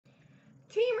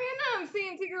Team Random,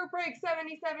 CNC Group Break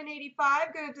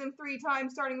 7785. Gonna do them 3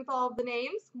 times, starting with all of the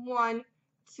names. 1,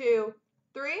 2,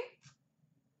 3.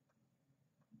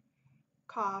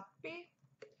 Copy.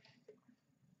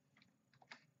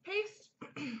 Paste.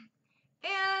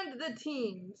 And the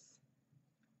teams.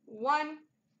 1,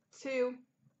 2,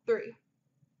 3.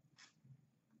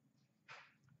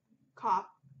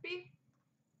 Copy.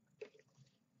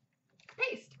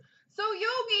 Paste. So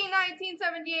Yogi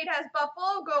 1978 has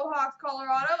Buffalo, Go Hawks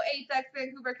Colorado, 8th X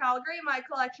Vancouver Calgary, My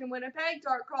Collection Winnipeg,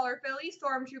 Dark Caller Philly,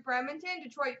 Stormtrooper Edmonton,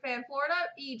 Detroit Fan Florida,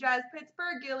 E-Jazz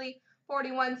Pittsburgh, Gilly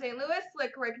 41 St. Louis,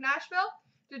 Slick Rick Nashville,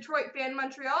 Detroit Fan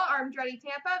Montreal, Armed Ready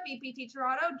Tampa, VPT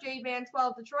Toronto, J Van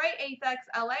 12 Detroit, 8th X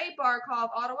LA, Barkov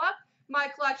Ottawa, My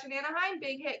Collection Anaheim,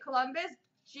 Big Hit Columbus,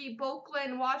 G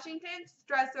Boakland Washington,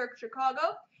 Stresser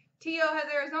Chicago, Tio has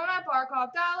Arizona,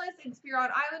 Barkov Dallas, Inspiron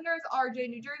Islanders, RJ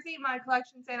New Jersey, My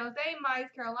Collection San Jose,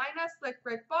 Mize Carolina, Slick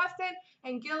Rick Boston,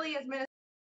 and Gilly is Minnesota.